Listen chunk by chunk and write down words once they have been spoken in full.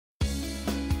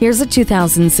Here's a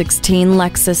 2016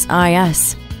 Lexus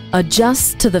IS.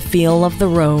 Adjust to the feel of the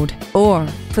road, or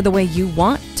for the way you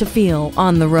want to feel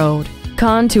on the road.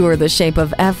 Contour the shape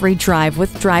of every drive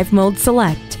with Drive Mode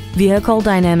Select, Vehicle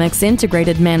Dynamics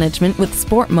Integrated Management with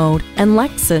Sport Mode, and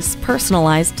Lexus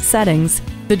Personalized Settings.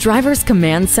 The driver's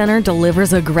command center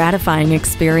delivers a gratifying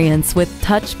experience with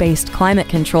touch-based climate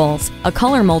controls, a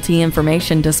color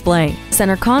multi-information display,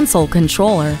 center console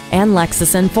controller, and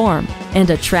Lexus Enform. And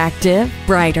attractive,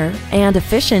 brighter, and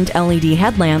efficient LED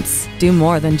headlamps do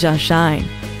more than just shine.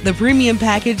 The premium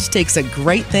package takes a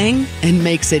great thing and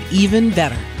makes it even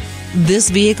better. This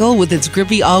vehicle with its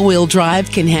grippy all-wheel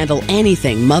drive can handle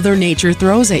anything Mother Nature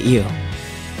throws at you.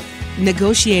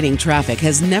 Negotiating traffic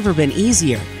has never been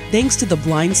easier thanks to the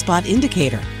blind spot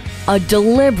indicator. A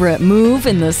deliberate move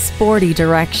in the sporty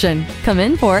direction. Come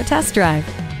in for a test drive.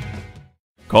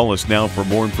 Call us now for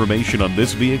more information on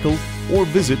this vehicle or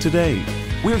visit today.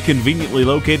 We're conveniently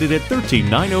located at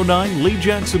 13909 Lee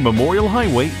Jackson Memorial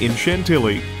Highway in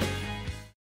Chantilly.